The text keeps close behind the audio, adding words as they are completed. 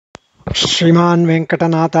श्रीमान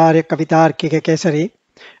वेंकटनाथार्य कवितार्किक केसरी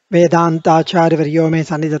वेदांताचार्य वर्यो मे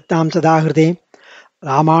सन्निधत्तां सदा हृदि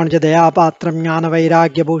रामानुज दयापात्रं ज्ञान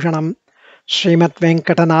वैराग्यभूषणं श्रीमद्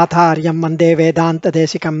वेंकटनाथार्यं वन्दे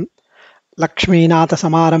वेदान्तदेशिकं लक्ष्मीनाथ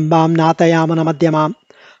समारंभां नाथयामुन मध्यमाम्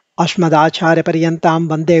अस्मदाचार्यपर्यन्तां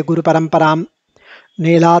वन्दे गुरुपरम्परां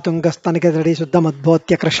नीलातुङ्गस्तनगिरि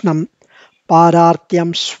शुद्धमुद्बोध्य कृष्णं पारार्त्यं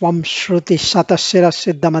स्वं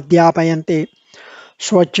श्रुतिशतशिरसिद्धमध्यापयन्ति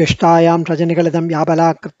स्वोच्छिष्टायां रजनिगलितं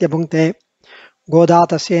याबलाकृत्य भुङ्क्ते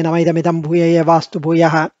गोदातस्ये नमैदमिदं भूयये वास्तु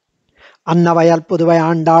भूयः अन्नवयल पुதுவை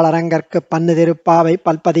ஆண்டாள் அரங்கற்கு பன்னு திருப்பாவை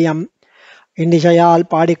பல்பதியம் இன்னிசையால்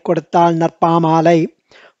பாடிக் கொடுத்தாள் நற்பாமாலை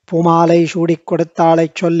பூமாலை சூடிக்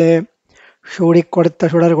கொடுத்தாளைச் சொல்லு சூடிக் கொடுத்த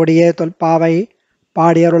சுடர்கொடியே தொல்பாவை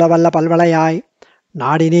பாடியருளவல்ல பல்வளையாய்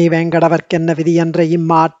நாடினி வேங்கடவர்க்கென்ன விதியென்ற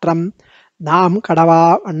இம்மாற்றம் நாம் கடவா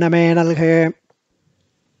வண்ணமே நல்கு.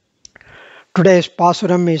 Today's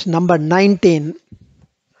pasuram is number 19.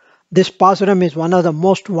 This pasuram is one of the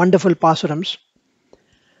most wonderful pasurams.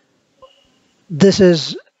 This is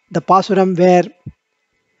the pasuram where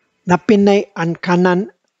Nappinai and Kannan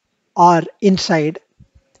are inside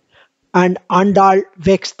and Andal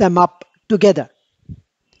wakes them up together.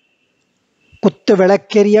 Kuttu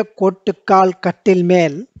velakeriya kottukkal kattil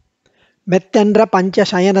mel mettendra pancha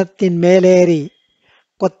sayanathin meleri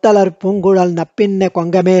kottalar pungulal nappinne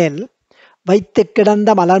kongamel வைத்து கிடந்த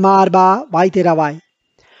மலர்மார்பா வாய்திரவாய்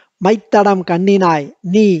மைத்தடம் கண்ணினாய்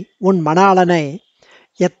நீ உன் மணாளனை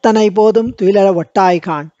எத்தனை போதும் துயிலழ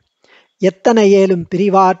ஒட்டாய்கான் எத்தனை ஏலும்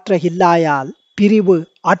பிரிவாற்ற இல்லாயால் பிரிவு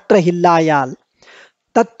ஆற்ற இல்லாயால்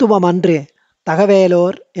தத்துவம் அன்று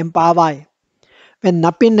தகவேலோர் எம்பாவாய். When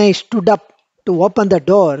Nappinai stood up to open the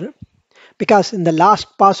door, because in the last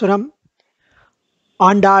pasuram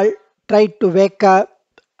Andal tried to wake up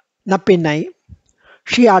Nappinai,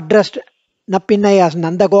 she addressed Nappinai as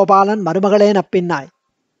Nanda Gopalan Marumagale Nappinai,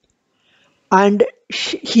 and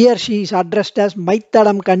here she is addressed as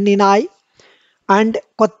Maitadam Kanninai and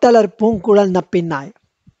Kottalar Punkulal Nappinai.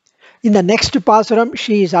 In the next pasuram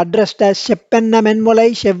she is addressed as Seppenna Menmulai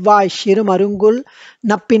Shevvai Shirumarungul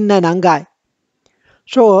Nappinna Nangai.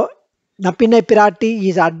 So Nappinai Pirati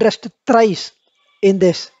is addressed thrice in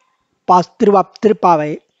this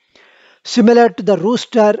tiruppAvai, similar to the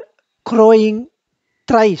rooster crowing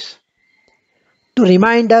thrice, to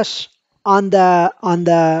remind us on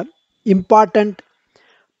the important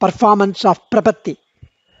performance of Prapatti,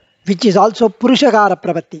 which is also Purushagara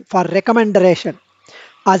Prapatti, for recommendation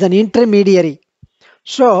as an intermediary.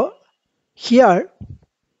 So here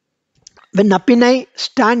when Nappinai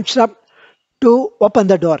stands up to open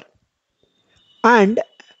the door, and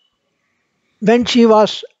when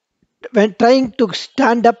trying to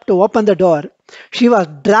stand up to open the door, she was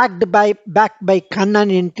dragged back by Kannan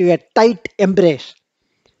into a tight embrace.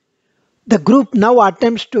 The group now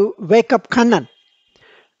attempts to wake up Kannan.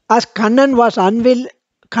 As Kannan was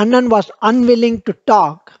unwilling to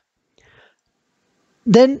talk,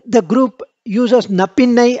 then the group uses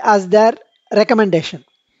Nappinai as their recommendation.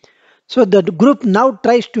 So the group now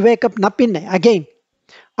tries to wake up Nappinai again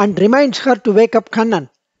and reminds her to wake up Kannan.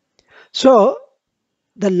 So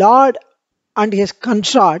the Lord and his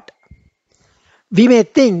consort, we may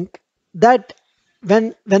think that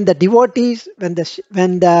when the devotees, when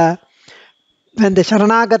the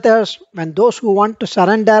Sharanagatas, when those who want to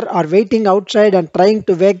surrender are waiting outside and trying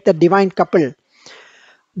to wake the divine couple,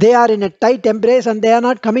 they are in a tight embrace and they are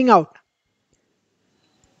not coming out.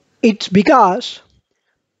 It's because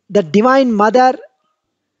the Divine Mother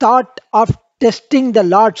thought of testing the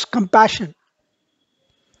Lord's compassion.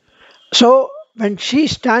 So when she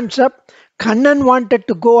stands up, Kannan wanted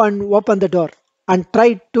to go and open the door and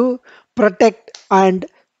try to protect and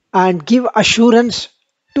give assurance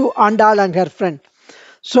to Andal and her friend.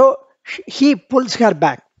 So he pulls her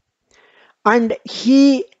back, and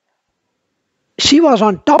she was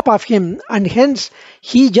on top of him, and hence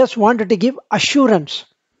he just wanted to give assurance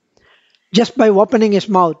just by opening his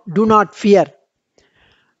mouth, do not fear.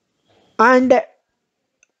 And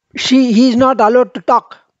he is not allowed to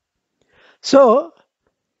talk. So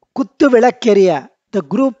Kuttu Velakeriya, the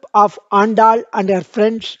group of Andal and her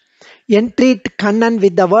friends, entreat Kannan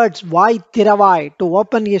with the words Vai Thiravai to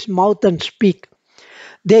open his mouth and speak.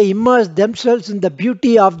 They immerse themselves in the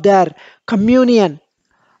beauty of their communion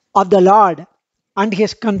of the Lord and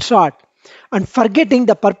his consort, and forgetting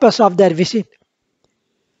the purpose of their visit.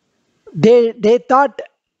 They thought,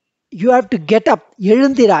 you have to get up,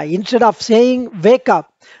 எழுந்திராய். Instead of saying wake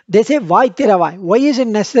up, they say Vai Thiravai. Why is it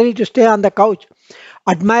necessary to stay on the couch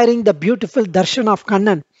admiring the beautiful darshan of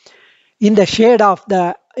Kannan in the shade of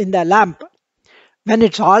in the lamp when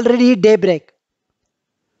it's already daybreak?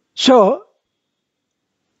 So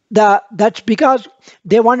that's because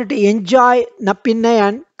they wanted to enjoy Nappinai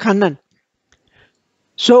and Kannan.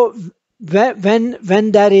 So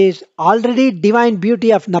when there is already divine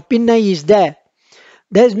beauty of Nappinai is there,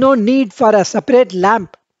 there is no need for a separate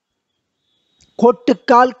lamp.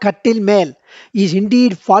 Kottukal Kattil Mel is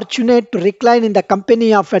indeed fortunate to recline in the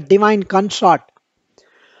company of a divine consort.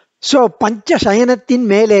 So Pancha Shayanatin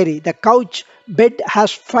Meleri, the couch bed,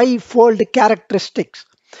 has five-fold characteristics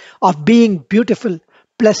of being beautiful,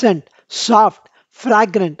 pleasant, soft,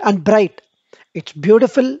 fragrant, and bright. It's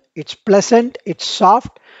beautiful, it's pleasant, it's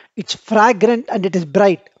soft, it's fragrant, and it is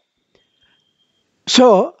bright.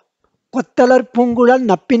 So, Kottalar Pungulan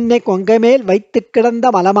Nappinne Kongamel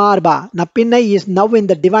Vaitikadanda Malamarba. Nappinne is now in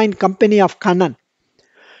the divine company of Kannan.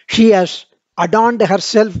 She has adorned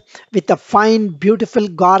herself with a fine, beautiful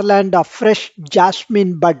garland of fresh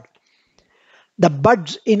jasmine bud. The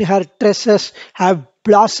buds in her tresses have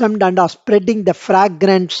blossomed and are spreading the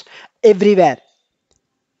fragrance everywhere.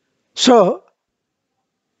 So,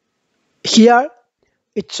 here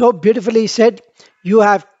it's so beautifully said, you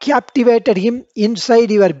have captivated him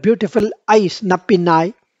inside your beautiful eyes,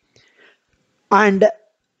 Nappinai, and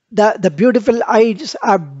the beautiful eyes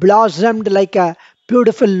are blossomed like a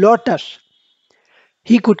beautiful lotus.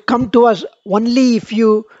 He could come to us only if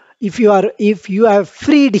you have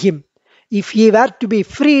freed him. If he were to be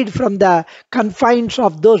freed from the confines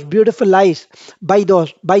of those beautiful eyes by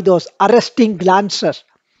those arresting glances.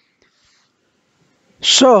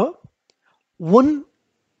 So, un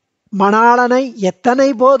Manalanai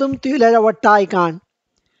Yetanai Bodum Tiruppavai kan.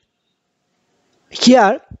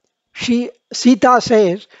 Here, Sita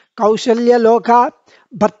says, Kausalya Loka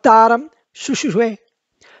Bhartaram Sushusve.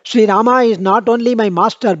 Sri Rama is not only my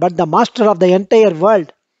master, but the master of the entire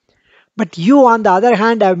world. But you, on the other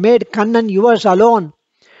hand, have made Kannan yours alone,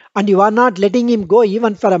 and you are not letting him go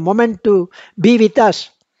even for a moment to be with us.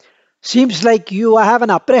 Seems like you have an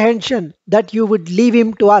apprehension that you would leave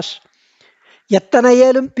him to us.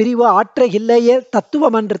 எத்தனையேலும் பிரிவு ஆற்ற இல்லையே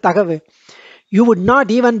தத்துவம் என்று தகவு. You would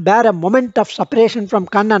not even bear a moment of separation from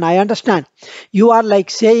Kannan. I understand. You are like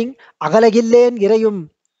saying, Agalagillen irayum.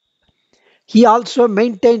 He also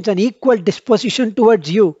maintains an equal disposition towards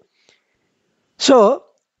you. So,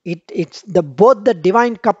 it's both the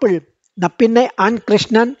divine couple, Nappinai and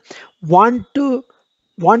Krishnan, want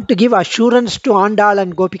to give assurance to Andal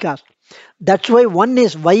and Gopikas. That's why one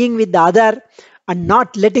is vying with the other and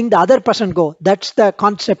not letting the other person go. That's the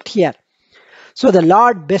concept here. So the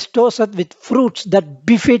Lord bestows us with fruits that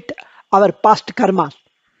befit our past karmas.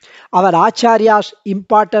 Our Acharyas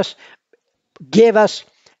impart us, gave us,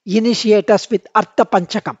 initiate us with Artha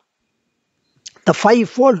Panchakam, the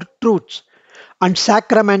fivefold truths and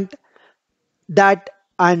sacrament that,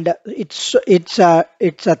 and it's a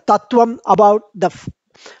tattvam about the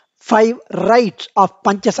five rites of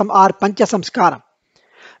Panchasam or Panchasamskaram.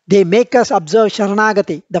 They make us observe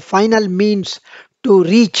Sharanagati, the final means to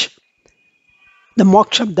reach the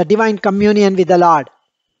moksham, the divine communion with the Lord.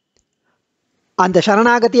 And the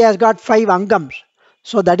Sharanagati has got five angams.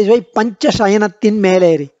 So that is why Pancha Shayanatin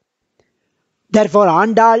Meleri. Therefore,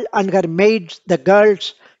 Andal and her maids, the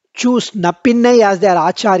girls, choose Nappinai as their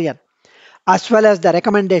Acharyan, as well as the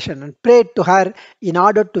recommendation, and prayed to her in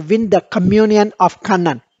order to win the communion of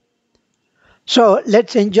Kannan. So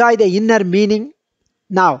let's enjoy the inner meaning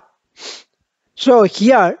now. So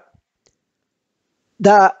here,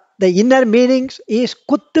 the inner meanings is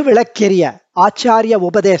Kuttu Vilakkiriya, Acharya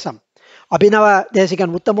Upadesam. Abhinava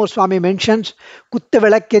Desikan Uttamur Swami mentions Kuttu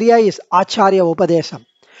Vilakkiriya is Acharya Upadesam.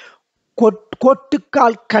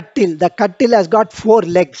 Kottukal Kattil, the Kattil has got four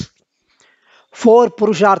legs, four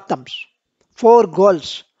Purusharthams, four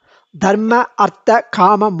goals, Dharma, Artha,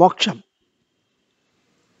 Kama, Moksham.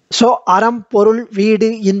 So Aram, Porul,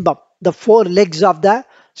 Veedu, Inbam, the four legs of the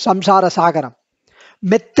Samsara Sagaram.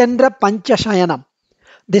 Mettendra Pancha Shayanam,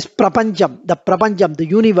 this Prapancham, the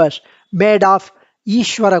universe made of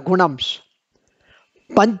Ishvara Gunams.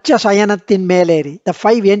 Pancha Shayanatin Meleri, the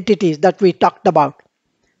five entities that we talked about.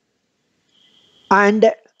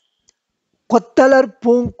 And Kottalar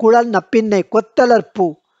Poong Kudal Nappinne, Kottalar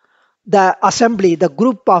Poo, the assembly, the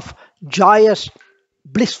group of joyous,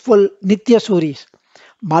 blissful Nityasuris.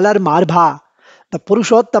 Malar Marbha, the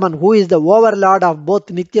Purushottaman, who is the overlord of both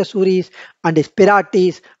Nityasuris and his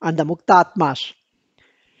Piratis and the Muktatmas.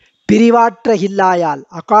 Pirivatra Hillayal,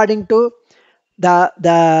 according to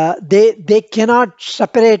they cannot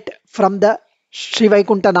separate from the Sri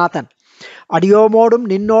Vaikuntanathan. Adiyomodum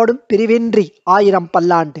Ninnodum Pirivindri Ayiram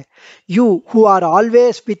Pallante. You who are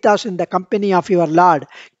always with us in the company of your Lord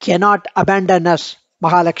cannot abandon us,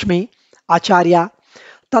 Mahalakshmi, Acharya.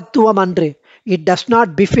 Tattuvamandri. it does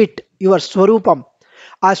not befit your Swarupam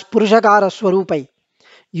as Purushakara Swarupai.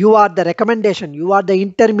 You are the recommendation, you are the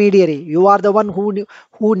intermediary, you are the one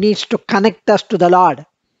who needs to connect us to the Lord.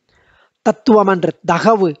 Tattvamanrit,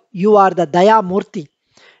 Dahavu, you are the Daya Murti,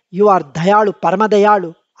 you are Dayalu,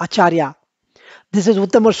 Paramadayalu, Acharya. This is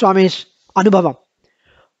Uttamur Swami's Anubhavam.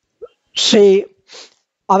 Say,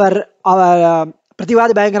 our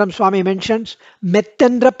Prativadi Bhayangaram Swami mentions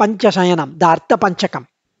Mettendra Panchasayanam, the Artha Panchakam.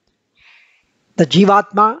 The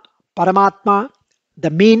Jivatma, Paramatma, the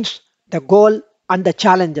means, the goal, and the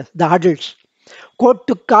challenges, the hurdles. Quote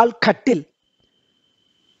to call Kattil.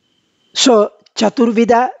 So,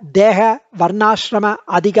 Chaturvida, Deha, Varnashrama,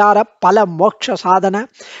 Adhikara, Pala, Moksha Sadhana,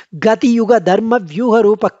 Gati Yuga, Dharma, Vyuha,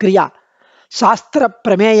 Rupa, Kriya, Sastra,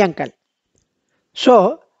 Prameyankal.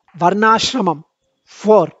 So, Varnashramam,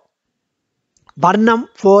 4. Varnam,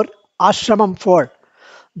 4. Ashramam, 4.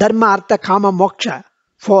 Dharma, Artha, Kama, Moksha,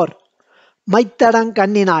 4. Maitadang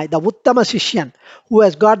Kanninai, the Uttama Sishyan, who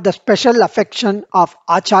has got the special affection of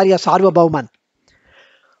Acharya Sarvabhauman.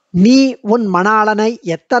 Ni un Manalanai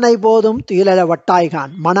Yettanai Bodum Tuyulada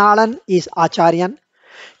Vattaigan. Manalan is Acharyan.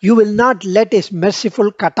 You will not let his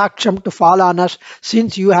merciful kataksham to fall on us,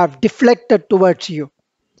 since you have deflected towards you.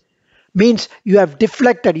 Means you have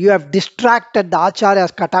deflected, you have distracted the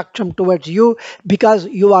Acharya's kataksham towards you, because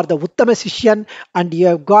you are the Uttama Sishyan and you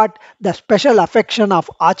have got the special affection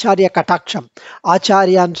of Acharya kataksham,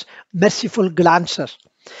 Acharyan's merciful glances.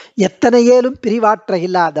 Yettanayelum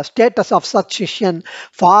Pirivatrahilla, the status of such Shishyan,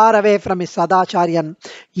 far away from his Sadacharyan,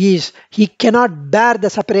 he cannot bear the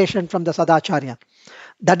separation from the Sadacharyan.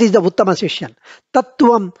 That is the Uttama Sishyan.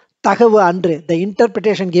 Tattvam Thavu Andre, the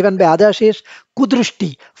interpretation given by others is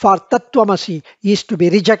Kudrushti, for Tattvamasi is to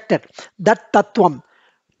be rejected. That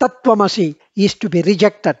Tattvamasi is to be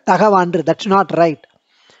rejected. Thavu Andre, that's not right.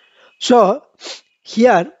 So,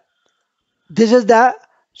 here, this is the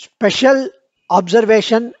special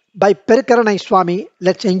observation by Perikaranai Swami.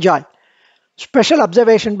 Let's enjoy. Special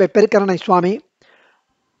observation by Perikaranai Swami,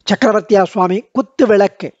 Chakravartiya Swami, Kuttu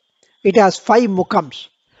Velakke. It has 5 mukams.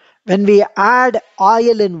 When we add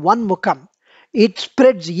oil in one mukam, it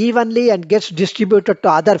spreads evenly and gets distributed to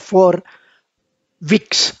other 4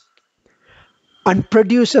 wicks and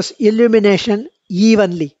produces illumination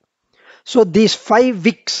evenly. So these 5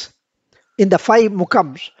 wicks in the 5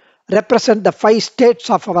 mukams represent the 5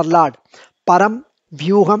 states of our Lord: Param,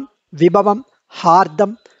 Vyuham, Vibhavam,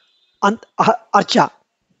 Hardam, and Archa.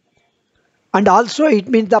 And also it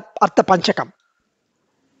means the Artha Panchakam.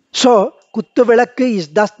 So, Kuttu Velakku is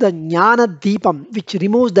thus the Jnana Deepam, which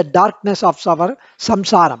removes the darkness of our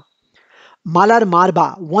samsaram. Malar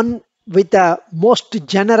Marba, one with a most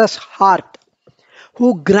generous heart,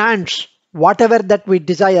 who grants whatever that we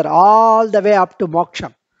desire all the way up to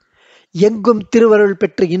moksha. Yengum Thiruvarul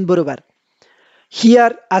Petru Inburuvar.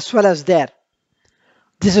 Here as well as there.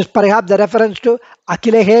 This is perhaps the reference to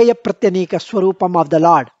Akhileheya Pratyanika Swarupam of the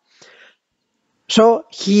Lord. So,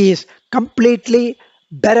 he is completely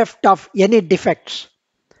bereft of any defects.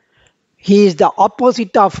 He is the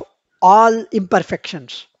opposite of all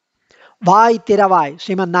imperfections. Vai tiruppAvai,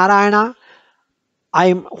 Sriman Narayana, I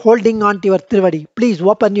am holding on to your thiruvadi. Please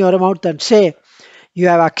open your mouth and say, you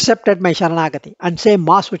have accepted my Sharanagati. And say,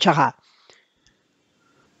 Masuchaha.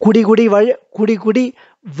 Kudi kudi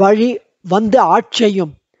vali vanda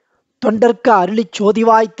Aacchiyum. Tondarka arli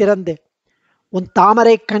chodivai tirande. Un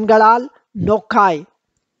tamare kangalal nokai.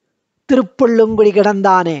 Tiruppallungudi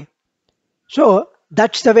gadandane. So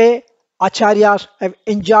that's the way Acharyas have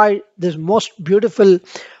enjoyed this most beautiful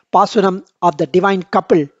pasunam of the divine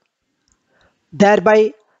couple,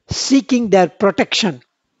 thereby seeking their protection.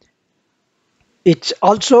 It's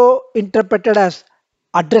also interpreted as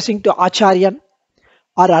addressing to Acharyan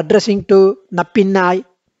or addressing to Napinnai.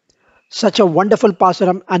 Such a wonderful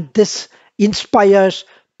pasunam, and this inspires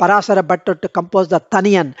Parasara Bhatta to compose the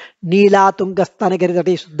Thaniyan Neela Tungastanagiri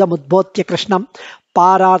Suddhamudbhotya Krishnam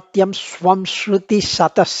Parartyam Swam Shruti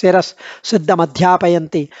Satasiras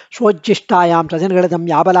Siddhamadhyapayanti Swajishtayam Sajangadam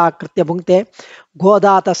Yabala Kritya Bhunkte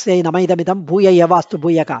Godatasya Namaidamidam Bhuya Yavastu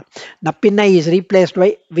Bhuyaka. Napinnai is replaced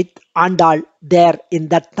with Andal there in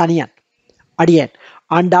that Thaniyan. Adiyen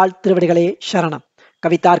Andal Thiruvadigale Sharanam.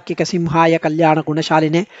 Kavitarkika Simhaya Kalyana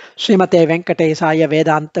Gunashaline Srimathe Venkatesaya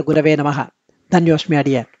Vedanta Gurave Namaha. Dhanyosmi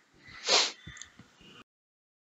Adiyen.